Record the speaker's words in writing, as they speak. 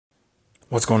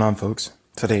What's going on, folks?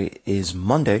 Today is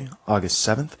Monday, August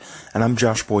 7th, and I'm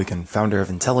Josh Boykin, founder of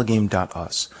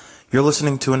Intelligame.us. You're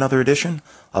listening to another edition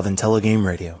of Intelligame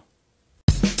Radio.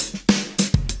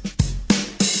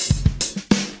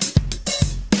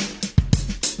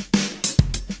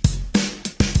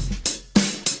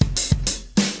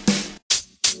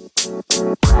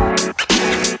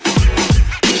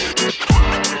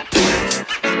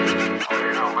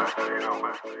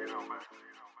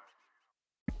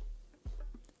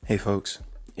 Hey folks,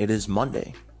 it is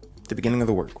Monday, the beginning of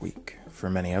the work week for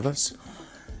many of us,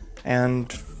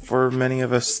 and for many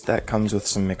of us that comes with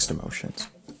some mixed emotions.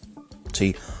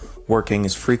 See, working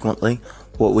is frequently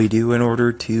what we do in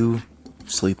order to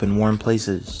sleep in warm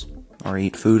places, or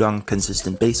eat food on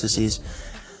consistent bases,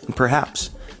 and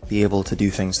perhaps be able to do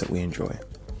things that we enjoy.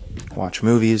 Watch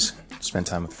movies, spend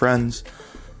time with friends,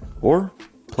 or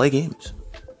play games.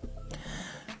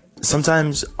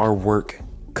 Sometimes our work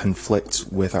conflicts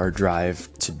with our drive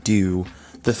to do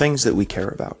the things that we care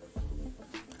about.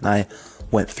 And I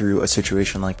went through a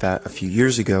situation like that a few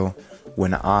years ago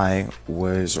when I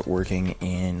was working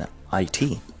in IT.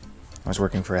 I was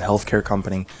working for a healthcare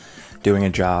company, doing a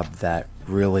job that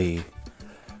really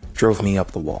drove me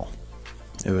up the wall.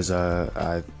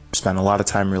 I spent a lot of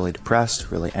time really depressed,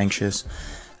 really anxious,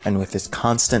 and with this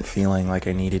constant feeling like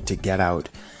I needed to get out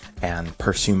and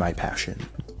pursue my passion.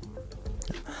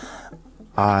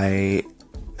 I've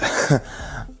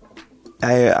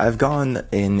gone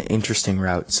an interesting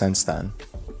route since then.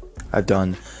 I've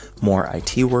done more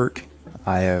IT work.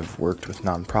 I have worked with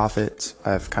nonprofits.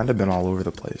 I've kind of been all over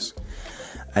the place.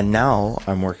 And now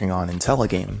I'm working on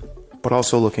Intelligame, but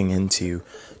also looking into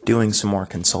doing some more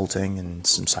consulting and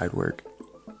some side work.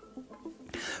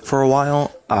 For a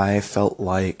while, I felt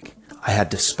like I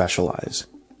had to specialize.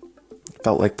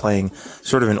 Felt like playing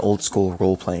sort of an old school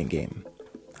role-playing game.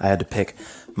 I had to pick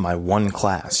my one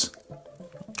class,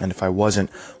 and if I wasn't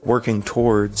working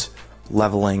towards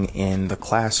leveling in the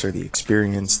class or the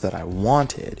experience that I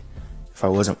wanted, if I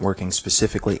wasn't working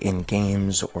specifically in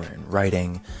games or in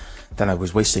writing, then I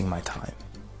was wasting my time.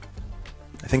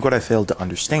 I think what I failed to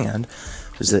understand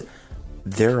was that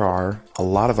there are a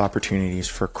lot of opportunities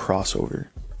for crossover,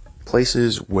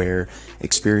 places where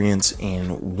experience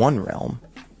in one realm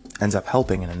ends up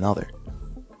helping in another.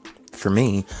 For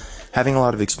me, having a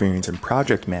lot of experience in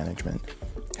project management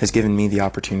has given me the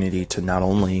opportunity to not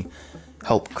only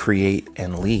help create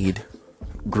and lead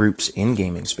groups in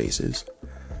gaming spaces,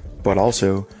 but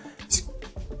also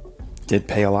did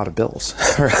pay a lot of bills,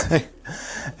 right?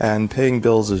 And paying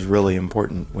bills is really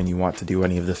important when you want to do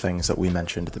any of the things that we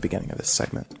mentioned at the beginning of this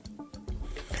segment.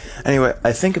 Anyway,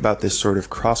 I think about this sort of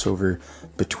crossover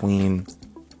between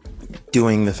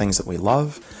doing the things that we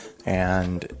love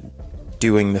and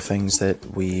doing the things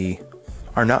that we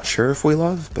are not sure if we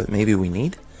love, but maybe we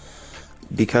need,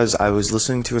 because I was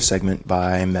listening to a segment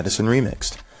by Medicine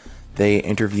Remixed. They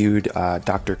interviewed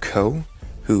Dr. Ko,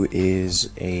 who is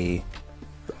a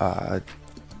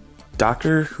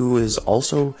doctor who is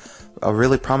also a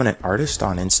really prominent artist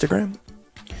on Instagram.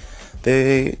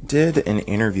 They did an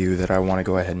interview that I want to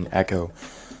go ahead and echo.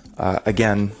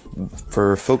 Again,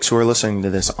 for folks who are listening to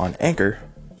this on Anchor,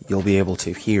 you'll be able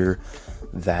to hear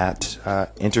that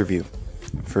interview.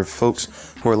 For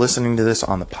folks who are listening to this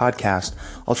on the podcast,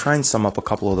 I'll try and sum up a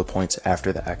couple of the points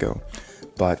after the echo,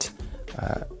 but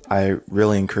I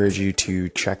really encourage you to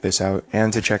check this out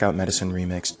and to check out Medicine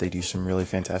Remixed. They do some really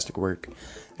fantastic work,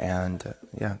 and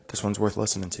this one's worth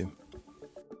listening to.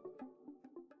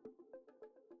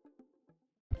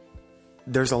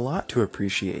 There's a lot to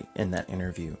appreciate in that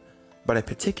interview, but I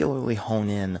particularly hone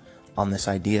in on this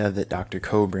idea that Dr.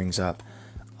 Ko brings up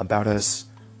about us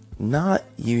not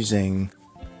using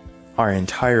our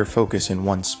entire focus in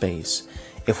one space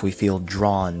if we feel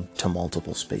drawn to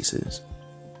multiple spaces.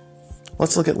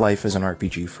 Let's look at life as an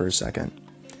RPG for a second.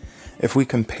 If we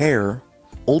compare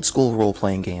old school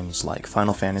role-playing games like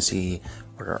Final Fantasy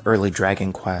or early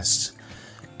Dragon Quest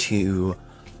to,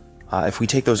 if we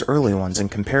take those early ones and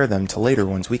compare them to later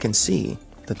ones, we can see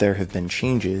that there have been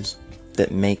changes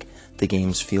that make the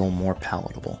games feel more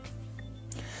palatable.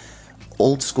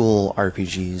 Old school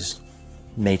RPGs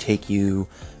may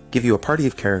give you a party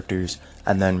of characters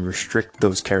and then restrict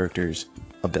those characters'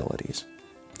 abilities.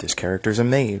 This character's a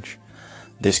mage.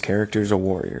 This character's a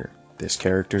warrior. This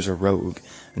character's a rogue.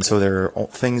 And so there are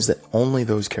things that only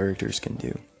those characters can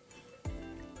do.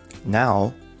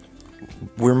 Now,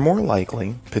 we're more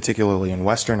likely, particularly in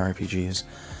Western RPGs,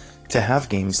 to have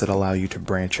games that allow you to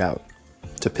branch out,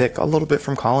 to pick a little bit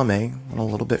from column A and a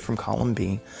little bit from column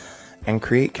B, and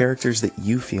create characters that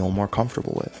you feel more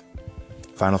comfortable with.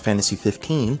 Final Fantasy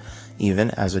XV, even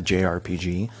as a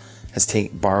JRPG, has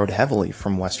borrowed heavily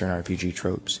from Western RPG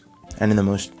tropes. And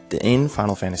in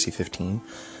Final Fantasy XV,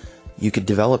 you could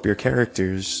develop your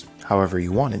characters however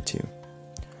you wanted to.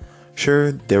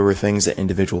 Sure, there were things that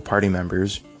individual party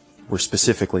members were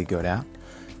specifically good at,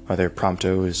 whether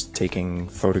Prompto is taking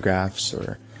photographs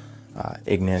or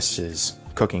Ignis is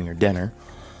cooking your dinner.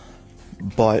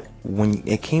 But when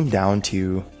it came down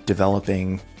to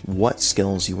developing what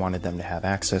skills you wanted them to have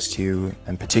access to,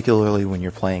 and particularly when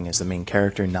you're playing as the main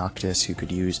character, Noctis, who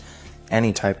could use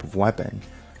any type of weapon,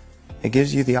 it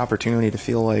gives you the opportunity to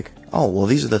feel like, oh, well,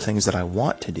 these are the things that I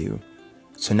want to do,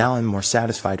 so now I'm more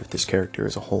satisfied with this character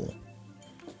as a whole.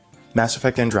 Mass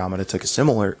Effect Andromeda took a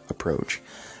similar approach,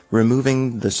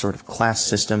 removing the sort of class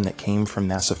system that came from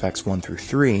Mass Effects 1 through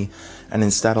 3, and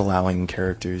instead allowing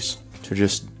characters to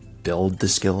just build the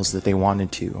skills that they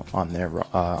wanted to on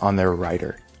their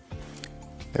writer,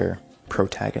 their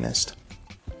protagonist.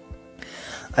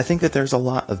 I think that there's a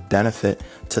lot of benefit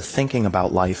to thinking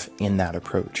about life in that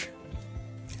approach,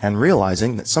 and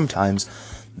realizing that sometimes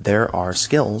there are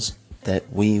skills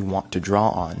that we want to draw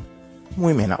on.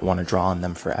 We may not want to draw on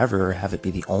them forever or have it be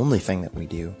the only thing that we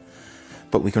do,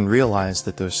 but we can realize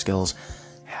that those skills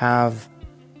have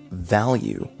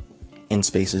value in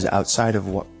spaces outside of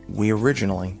what we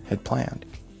originally had planned.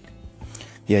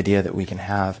 The idea that we can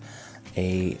have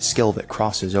a skill that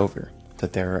crosses over,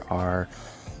 that there are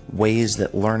ways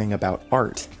that learning about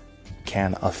art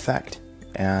can affect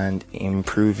and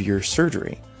improve your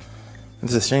surgery.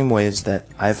 It's the same ways that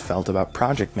I've felt about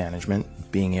project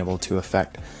management being able to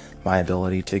affect my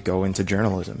ability to go into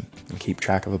journalism and keep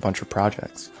track of a bunch of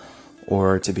projects,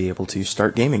 or to be able to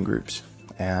start gaming groups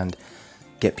and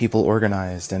get people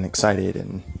organized and excited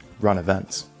and run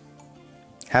events.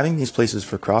 Having these places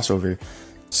for crossover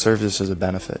serves us as a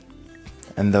benefit.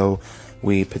 And though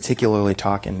we particularly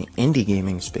talk in the indie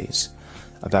gaming space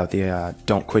about the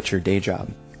don't quit your day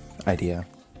job idea,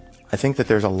 I think that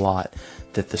there's a lot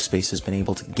that the space has been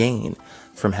able to gain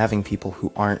from having people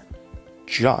who aren't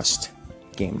just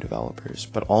game developers,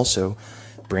 but also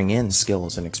bring in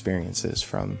skills and experiences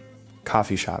from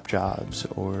coffee shop jobs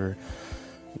or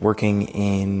working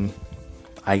in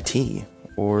IT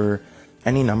or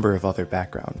any number of other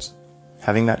backgrounds.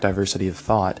 Having that diversity of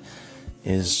thought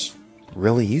is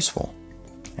really useful,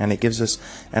 and it gives us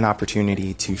an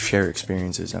opportunity to share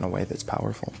experiences in a way that's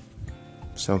powerful.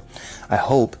 So I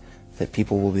hope that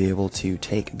people will be able to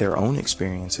take their own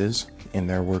experiences in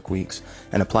their work weeks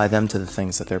and apply them to the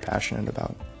things that they're passionate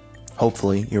about.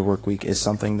 Hopefully your work week is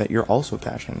something that you're also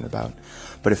passionate about,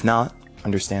 but if not,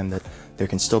 understand that there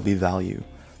can still be value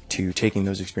to taking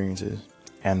those experiences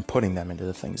and putting them into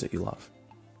the things that you love.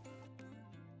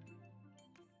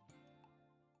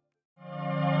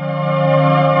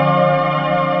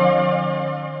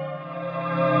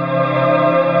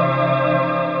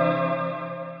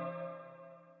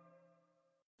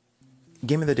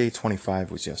 Game of the Day 25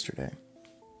 was yesterday.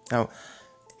 Now,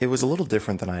 it was a little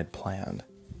different than I had planned.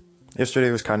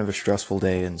 Yesterday was kind of a stressful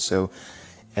day, and so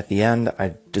at the end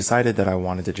I decided that I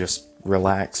wanted to just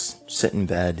relax, sit in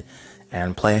bed,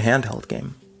 and play a handheld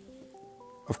game.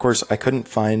 Of course, I couldn't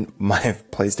find my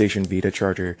PlayStation Vita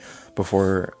charger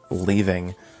before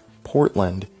leaving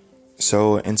Portland,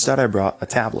 so instead I brought a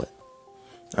tablet.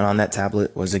 And on that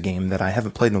tablet was a game that I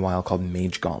haven't played in a while called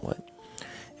Mage Gauntlet.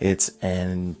 It's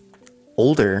an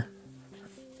older,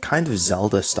 kind of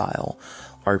Zelda-style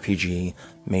RPG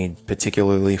made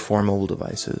particularly for mobile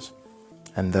devices.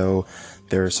 And though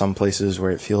there are some places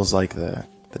where it feels like the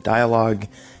dialogue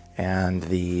and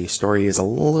the story is a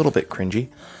little bit cringy,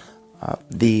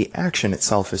 the action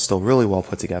itself is still really well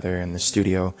put together, and the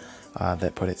studio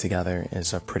that put it together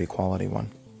is a pretty quality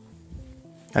one.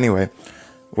 Anyway,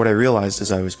 what I realized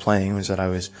as I was playing was that I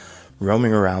was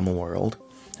roaming around the world.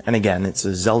 And again, it's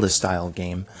a Zelda-style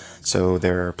game, so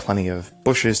there are plenty of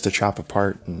bushes to chop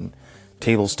apart and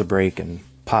tables to break and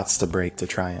pots to break to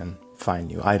try and find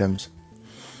new items.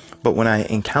 But when I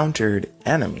encountered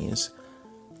enemies,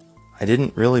 I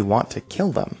didn't really want to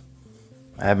kill them.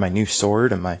 I had my new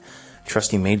sword and my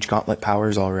trusty Mage Gauntlet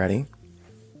powers already,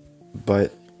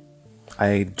 but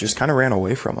I just kind of ran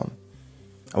away from them.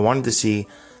 I wanted to see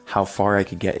how far I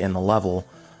could get in the level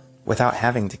without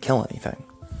having to kill anything.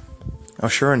 Now,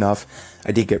 sure enough,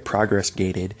 I did get progress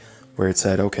gated, where it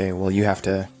said, okay, well, you have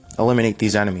to eliminate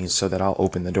these enemies so that I'll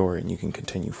open the door and you can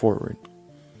continue forward.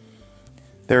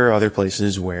 There are other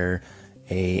places where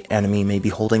an enemy may be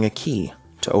holding a key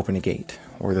to open a gate,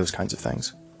 or those kinds of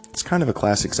things. It's kind of a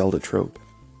classic Zelda trope.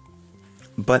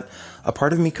 But a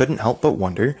part of me couldn't help but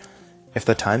wonder if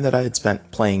the time that I had spent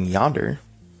playing Yonder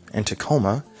and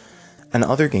Tacoma and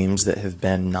other games that have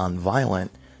been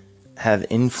non-violent have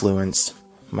influenced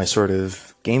my sort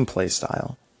of gameplay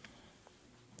style.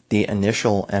 The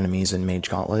initial enemies in Mage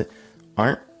Gauntlet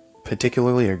aren't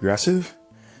particularly aggressive.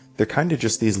 They're kind of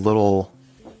just these little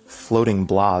floating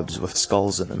blobs with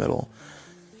skulls in the middle,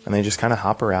 and they just kind of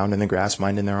hop around in the grass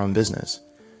minding their own business.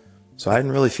 So I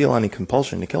didn't really feel any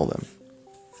compulsion to kill them.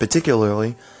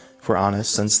 Particularly, if we're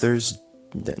honest, since there's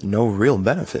no real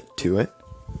benefit to it.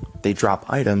 They drop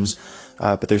items,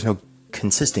 but there's no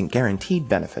consistent guaranteed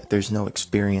benefit. There's no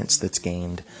experience that's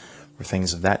gained or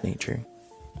things of that nature.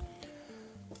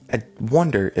 I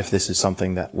wonder if this is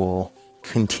something that will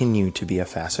continue to be a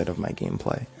facet of my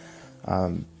gameplay.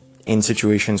 In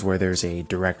situations where there's a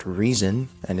direct reason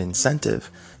and incentive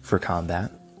for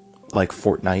combat, like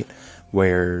Fortnite,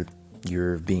 where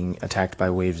you're being attacked by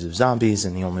waves of zombies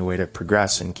and the only way to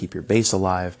progress and keep your base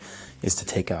alive is to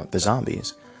take out the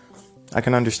zombies. I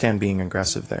can understand being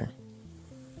aggressive there.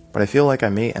 But I feel like I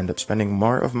may end up spending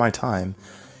more of my time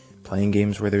playing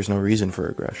games where there's no reason for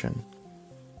aggression.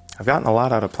 I've gotten a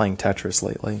lot out of playing Tetris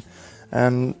lately,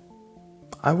 and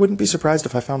I wouldn't be surprised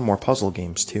if I found more puzzle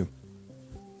games too.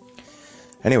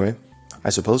 Anyway, I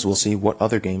suppose we'll see what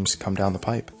other games come down the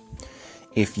pipe.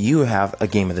 If you have a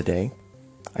game of the day,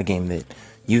 a game that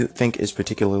you think is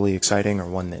particularly exciting or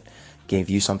one that gave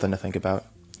you something to think about,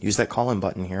 use that call-in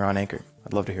button here on Anchor.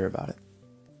 I'd love to hear about it.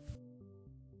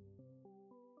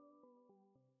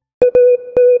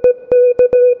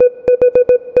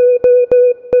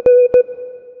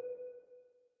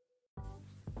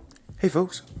 Hey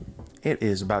folks, it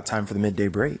is about time for the midday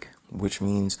break, which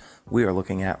means we are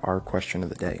looking at our question of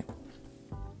the day.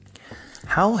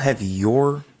 How have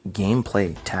your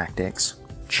gameplay tactics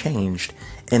changed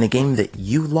in a game that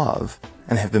you love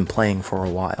and have been playing for a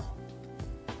while?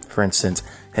 For instance,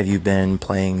 have you been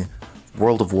playing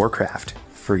World of Warcraft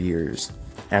for years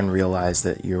and realized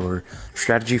that your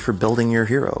strategy for building your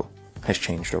hero has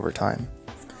changed over time?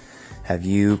 Have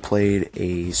you played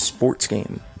a sports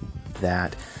game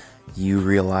that you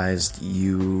realized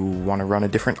you want to run a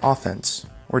different offense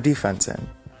or defense in?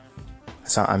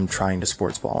 So I'm trying to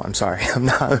sports ball. I'm sorry. I'm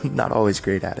not always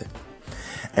great at it.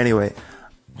 Anyway,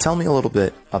 tell me a little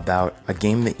bit about a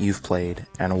game that you've played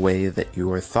and a way that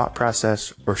your thought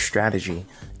process or strategy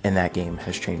in that game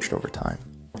has changed over time.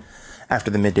 After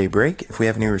the midday break, if we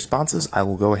have any responses, I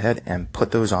will go ahead and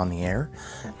put those on the air,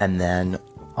 and then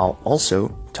I'll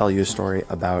also tell you a story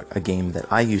about a game that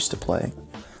I used to play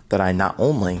that I not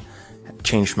only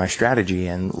changed my strategy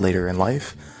in later in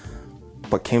life,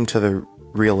 but came to the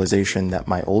realization that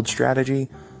my old strategy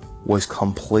was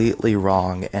completely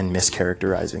wrong and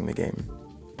mischaracterizing the game.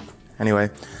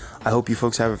 Anyway, I hope you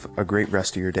folks have a great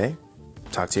rest of your day.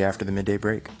 Talk to you after the midday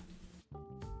break.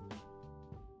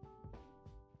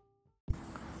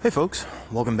 Hey folks,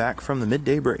 welcome back from the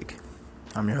midday break.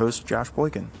 I'm your host, Josh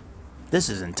Boykin. This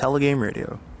is IntelliGame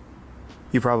Radio.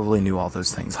 You probably knew all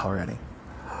those things already.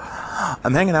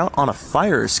 I'm hanging out on a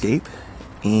fire escape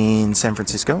in San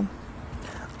Francisco.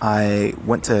 I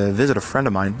went to visit a friend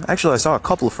of mine. Actually, I saw a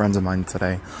couple of friends of mine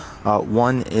today.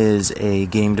 One is a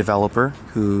game developer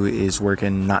who is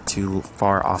working not too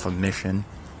far off of Mission.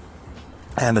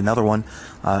 And another one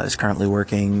is currently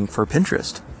working for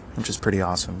Pinterest, which is pretty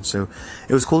awesome. So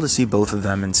it was cool to see both of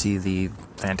them and see the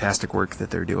fantastic work that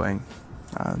they're doing.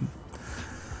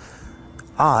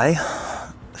 I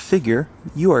figure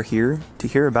you are here to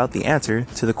hear about the answer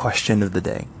to the question of the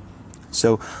day.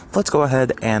 So let's go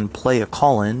ahead and play a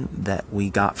call-in that we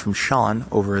got from Sean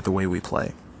over at The Way We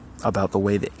Play about the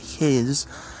way that his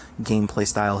gameplay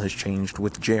style has changed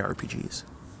with JRPGs.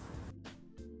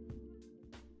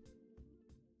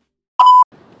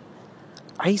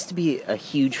 I used to be a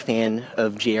huge fan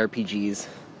of JRPGs,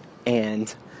 and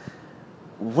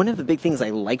one of the big things I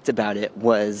liked about it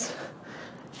was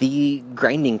the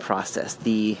grinding process,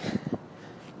 the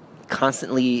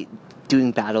constantly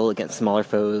doing battle against smaller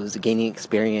foes, gaining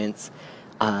experience,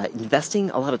 investing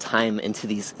a lot of time into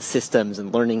these systems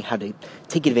and learning how to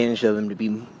take advantage of them to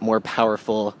be more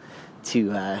powerful,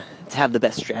 to have the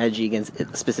best strategy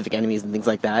against specific enemies and things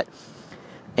like that.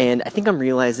 And I think I'm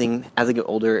realizing as I get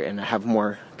older and I have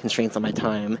more constraints on my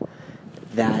time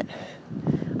that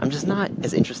I'm just not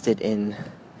as interested in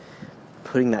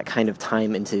putting that kind of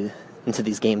time into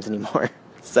these games anymore.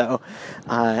 So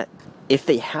if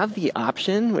they have the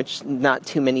option, which not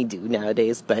too many do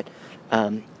nowadays, but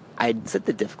I'd set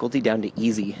the difficulty down to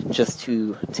easy just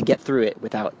to get through it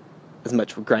without as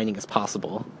much grinding as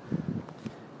possible.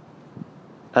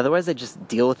 Otherwise, I just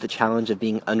deal with the challenge of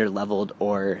being underleveled,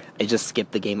 or I just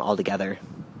skip the game altogether.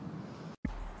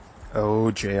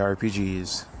 Oh,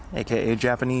 JRPGs, aka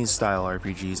Japanese-style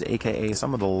RPGs, aka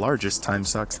some of the largest time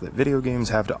sucks that video games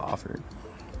have to offer.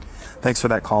 Thanks for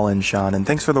that call in, Sean, and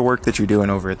thanks for the work that you're doing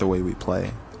over at The Way We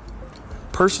Play.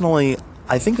 Personally,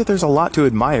 I think that there's a lot to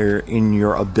admire in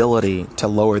your ability to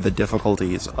lower the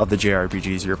difficulties of the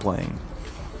JRPGs you're playing.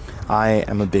 I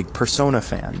am a big Persona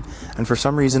fan, and for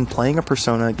some reason playing a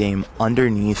Persona game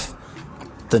underneath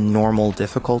the normal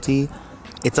difficulty,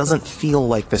 it doesn't feel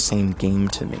like the same game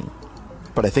to me.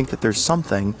 But I think that there's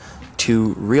something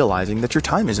to realizing that your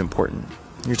time is important.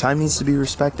 Your time needs to be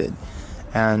respected.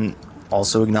 And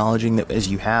also acknowledging that as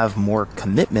you have more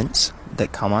commitments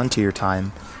that come onto your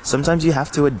time, sometimes you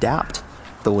have to adapt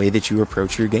the way that you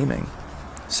approach your gaming.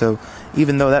 So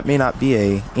even though that may not be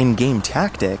a in-game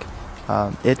tactic,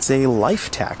 it's a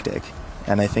life tactic,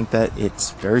 and I think that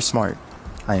it's very smart.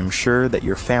 I am sure that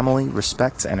your family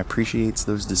respects and appreciates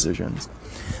those decisions,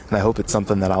 and I hope it's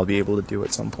something that I'll be able to do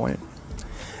at some point.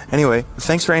 Anyway,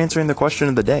 thanks for answering the question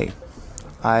of the day.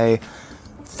 I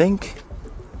think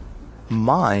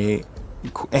my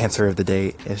answer of the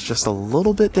day is just a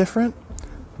little bit different,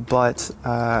 but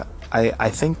I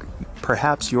think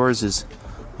perhaps yours is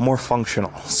more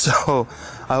functional. So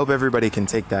I hope everybody can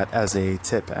take that as a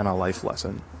tip and a life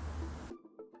lesson.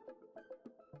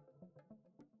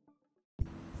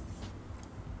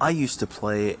 I used to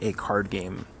play a card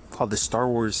game called the Star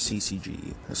Wars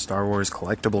CCG, a Star Wars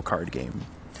collectible card game.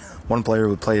 One player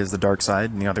would play as the dark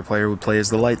side, and the other player would play as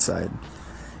the light side.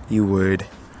 You would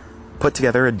put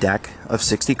together a deck of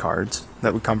 60 cards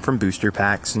that would come from booster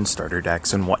packs and starter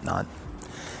decks and whatnot.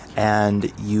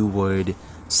 And you would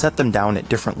set them down at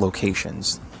different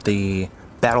locations. The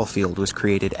battlefield was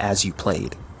created as you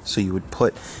played. So you would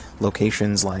put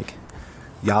locations like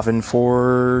Yavin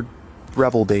 4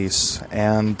 Rebel Base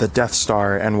and the Death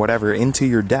Star and whatever into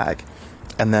your deck,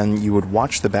 and then you would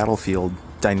watch the battlefield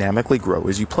dynamically grow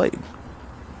as you played.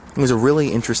 It was a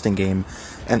really interesting game,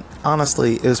 and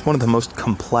honestly, it was one of the most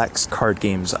complex card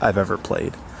games I've ever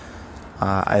played.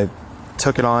 I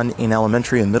took it on in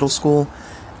elementary and middle school,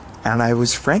 and I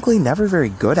was frankly never very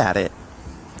good at it.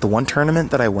 The one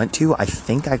tournament that I went to, I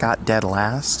think I got dead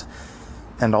last,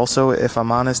 and also, if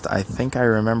I'm honest, I think I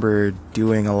remember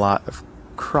doing a lot of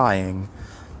crying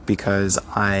because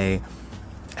I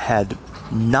had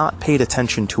not paid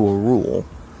attention to a rule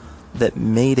that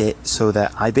made it so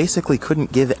that I basically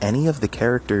couldn't give any of the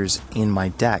characters in my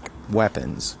deck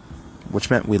weapons, which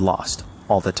meant we lost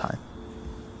all the time.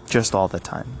 Just all the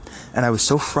time. And I was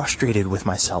so frustrated with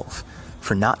myself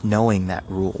for not knowing that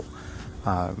rule.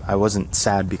 I wasn't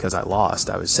sad because I lost.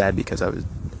 I was sad because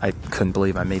I couldn't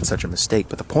believe I made such a mistake.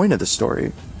 But the point of the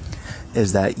story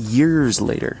is that years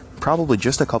later, probably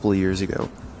just a couple of years ago,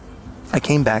 I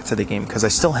came back to the game because I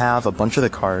still have a bunch of the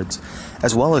cards,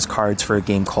 as well as cards for a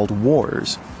game called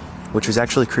Wars, which was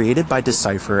actually created by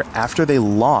Decipher after they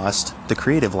lost the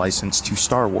creative license to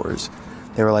Star Wars.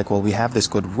 They were like, well, we have this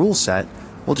good rule set,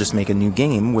 we'll just make a new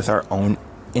game with our own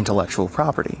intellectual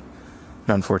property.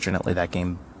 And unfortunately, that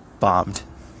game bombed.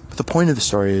 But the point of the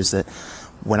story is that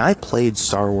when I played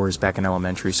Star Wars back in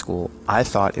elementary school, I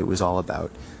thought it was all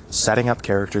about setting up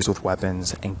characters with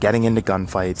weapons and getting into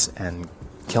gunfights and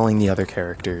killing the other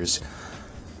characters.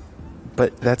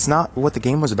 But that's not what the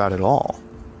game was about at all.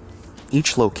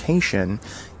 Each location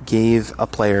gave a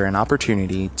player an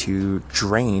opportunity to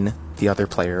drain the other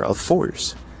player of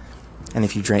force. And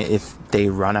if they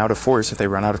run out of force, if they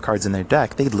run out of cards in their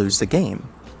deck, they'd lose the game.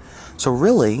 So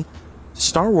really,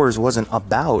 Star Wars wasn't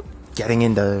about getting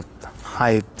into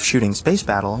high shooting space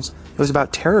battles, it was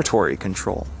about territory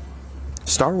control.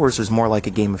 Star Wars was more like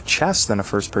a game of chess than a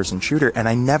first-person shooter, and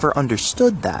I never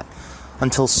understood that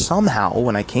until somehow,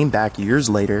 when I came back years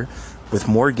later with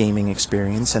more gaming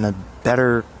experience and a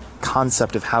better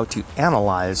concept of how to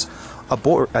analyze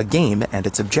a game and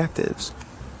its objectives.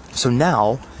 So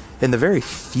now, in the very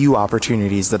few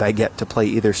opportunities that I get to play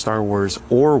either Star Wars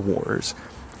or Wars,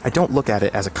 I don't look at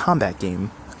it as a combat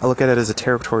game, I look at it as a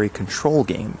territory control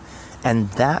game, and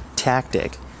that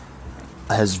tactic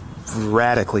has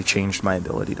radically changed my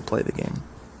ability to play the game.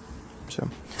 So,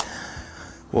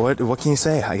 what can you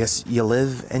say? I guess you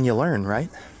live and you learn, right?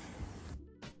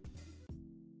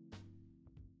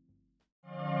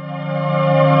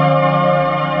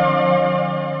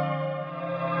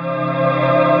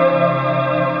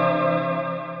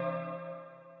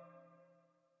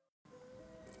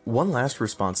 One last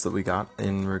response that we got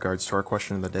in regards to our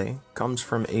question of the day comes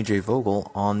from AJ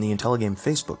Vogel on the IntelliGame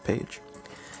Facebook page.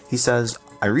 He says,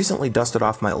 I recently dusted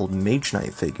off my old Mage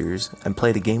Knight figures and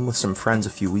played a game with some friends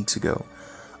a few weeks ago.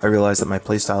 I realized that my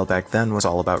playstyle back then was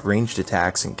all about ranged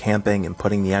attacks and camping and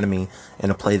putting the enemy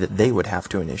in a play that they would have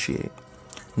to initiate.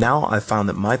 Now I've found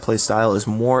that my playstyle is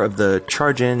more of the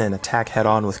charge in and attack head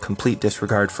on with complete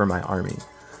disregard for my army.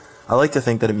 I like to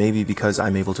think that it may be because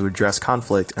I'm able to address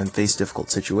conflict and face difficult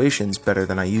situations better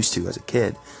than I used to as a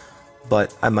kid,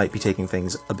 but I might be taking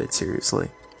things a bit seriously.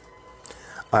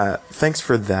 Thanks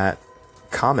for that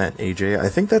comment, AJ. I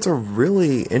think that's a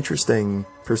really interesting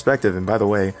perspective, and by the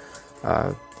way,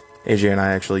 AJ and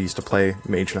I actually used to play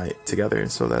Mage Knight together,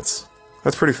 so that's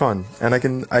pretty fun, and I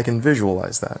can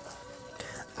visualize that.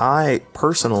 I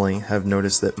personally have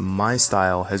noticed that my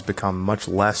style has become much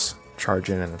less charge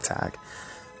in and attack.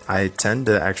 I tend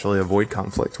to actually avoid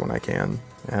conflict when I can,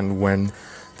 and when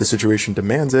the situation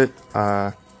demands it,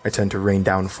 I tend to rain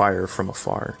down fire from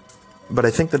afar. But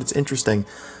I think that it's interesting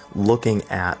looking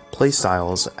at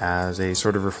playstyles as a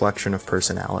sort of reflection of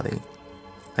personality.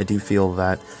 I do feel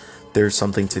that there's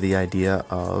something to the idea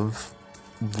of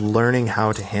learning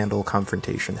how to handle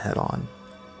confrontation head on.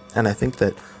 And I think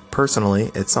that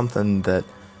personally, it's something that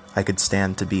I could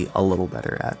stand to be a little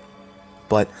better at.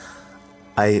 But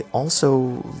I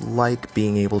also like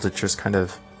being able to just kind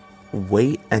of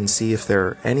wait and see if there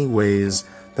are any ways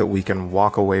that we can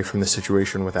walk away from the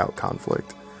situation without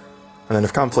conflict. And then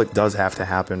if conflict does have to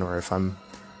happen, or if I'm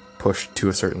pushed to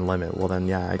a certain limit, well then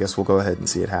yeah, I guess we'll go ahead and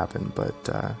see it happen.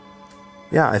 But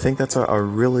yeah, I think that's a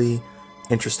really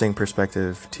interesting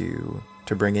perspective to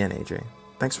bring in, AJ.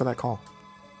 Thanks for that call.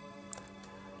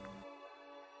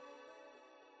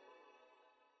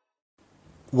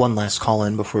 One last call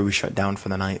in before we shut down for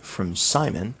the night from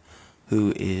Simon,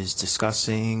 who is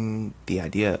discussing the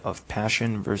idea of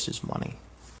passion versus money.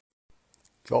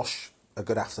 Josh, a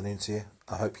good afternoon to you.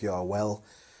 I hope you are well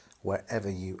wherever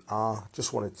you are.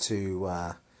 Just wanted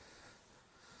to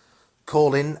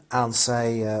call in and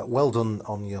say well done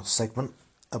on your segment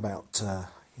about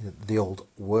the old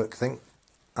work thing.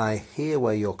 I hear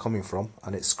where you're coming from,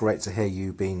 and it's great to hear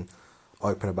you being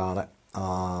open about it.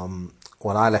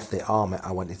 When I left the army,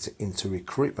 I went into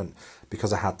recruitment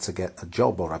because I had to get a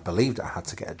job, or I believed I had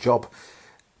to get a job.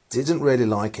 Didn't really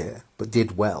like it, but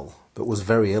did well, but was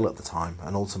very ill at the time,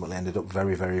 and ultimately ended up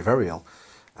very, very, very ill.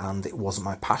 And it wasn't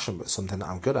my passion, but something that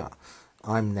I'm good at.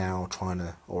 I'm now trying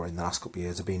to, or in the last couple of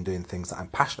years, I've been doing things that I'm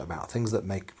passionate about, things that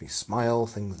make me smile,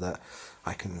 things that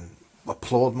I can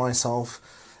applaud myself,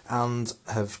 and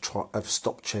have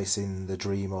stopped chasing the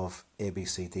dream of A, B,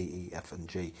 C, D, E, F, and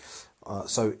G.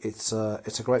 So it's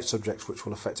a great subject which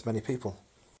will affect many people.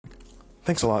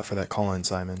 Thanks a lot for that call in,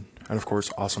 Simon. And of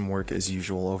course, awesome work as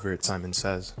usual over at Simon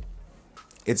Says.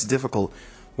 It's difficult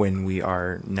when we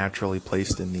are naturally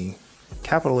placed in the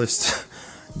capitalist,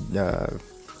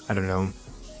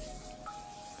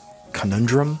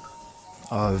 conundrum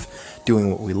of doing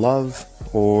what we love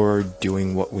or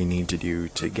doing what we need to do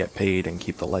to get paid and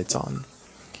keep the lights on.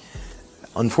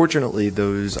 Unfortunately,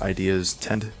 those ideas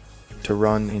tend to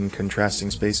run in contrasting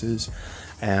spaces,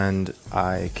 and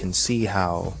I can see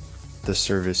how the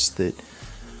service that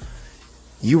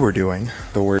you were doing,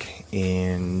 the work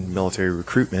in military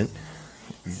recruitment,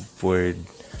 would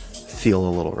feel a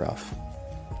little rough,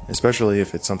 especially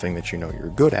if it's something that you know you're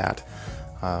good at,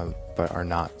 but are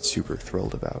not super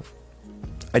thrilled about.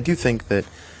 I do think that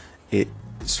it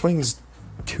swings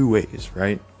two ways,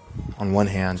 right? On one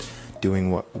hand,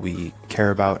 doing what we care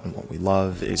about and what we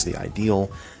love is the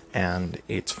ideal, and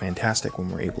it's fantastic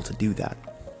when we're able to do that.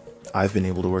 I've been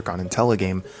able to work on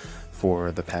IntelliGame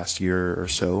for the past year or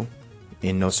so,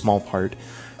 in no small part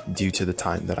due to the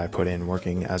time that I put in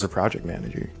working as a project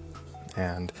manager.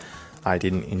 And I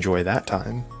didn't enjoy that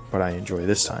time, but I enjoy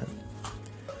this time.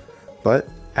 But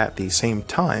at the same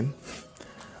time,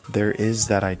 there is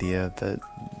that idea that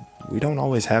we don't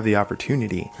always have the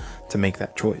opportunity to make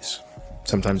that choice.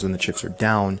 Sometimes when the chips are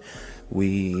down,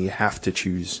 we have to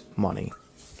choose money,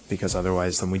 because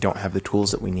otherwise then we don't have the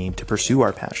tools that we need to pursue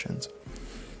our passions.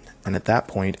 And at that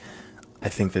point, I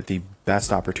think that the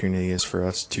best opportunity is for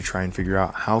us to try and figure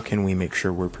out how can we make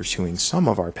sure we're pursuing some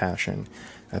of our passion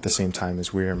at the same time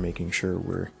as we're making sure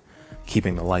we're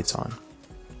keeping the lights on.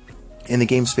 In the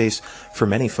game space, for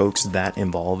many folks, that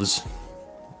involves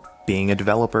being a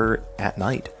developer at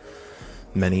night.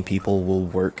 Many people will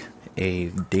work a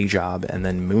day job and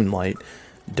then moonlight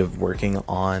working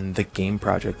on the game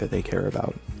project that they care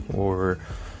about, or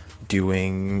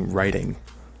doing writing,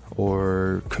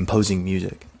 or composing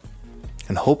music.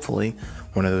 And hopefully,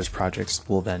 one of those projects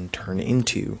will then turn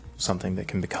into something that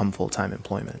can become full-time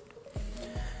employment.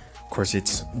 Of course,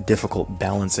 it's difficult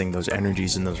balancing those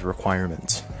energies and those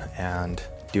requirements, and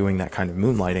doing that kind of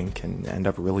moonlighting can end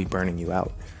up really burning you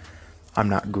out. I'm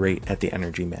not great at the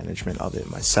energy management of it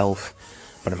myself,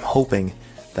 but I'm hoping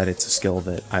that it's a skill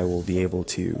that I will be able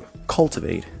to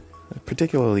cultivate,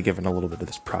 particularly given a little bit of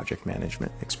this project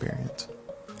management experience.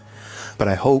 But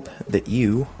I hope that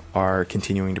you are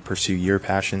continuing to pursue your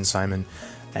passion, Simon,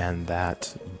 and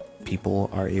that people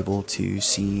are able to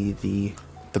see the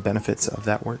benefits of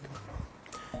that work.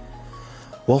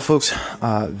 Well, folks,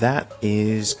 that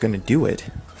is going to do it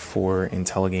for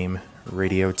IntelliGame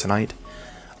Radio tonight.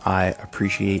 I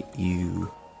appreciate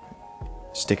you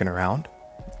sticking around.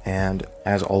 And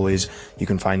as always, you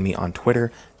can find me on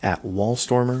Twitter at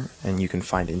Wallstormer, and you can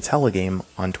find IntelliGame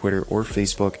on Twitter or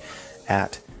Facebook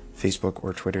at facebook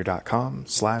or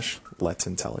twitter.com/Let's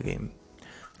IntelliGame.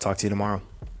 Talk to you tomorrow.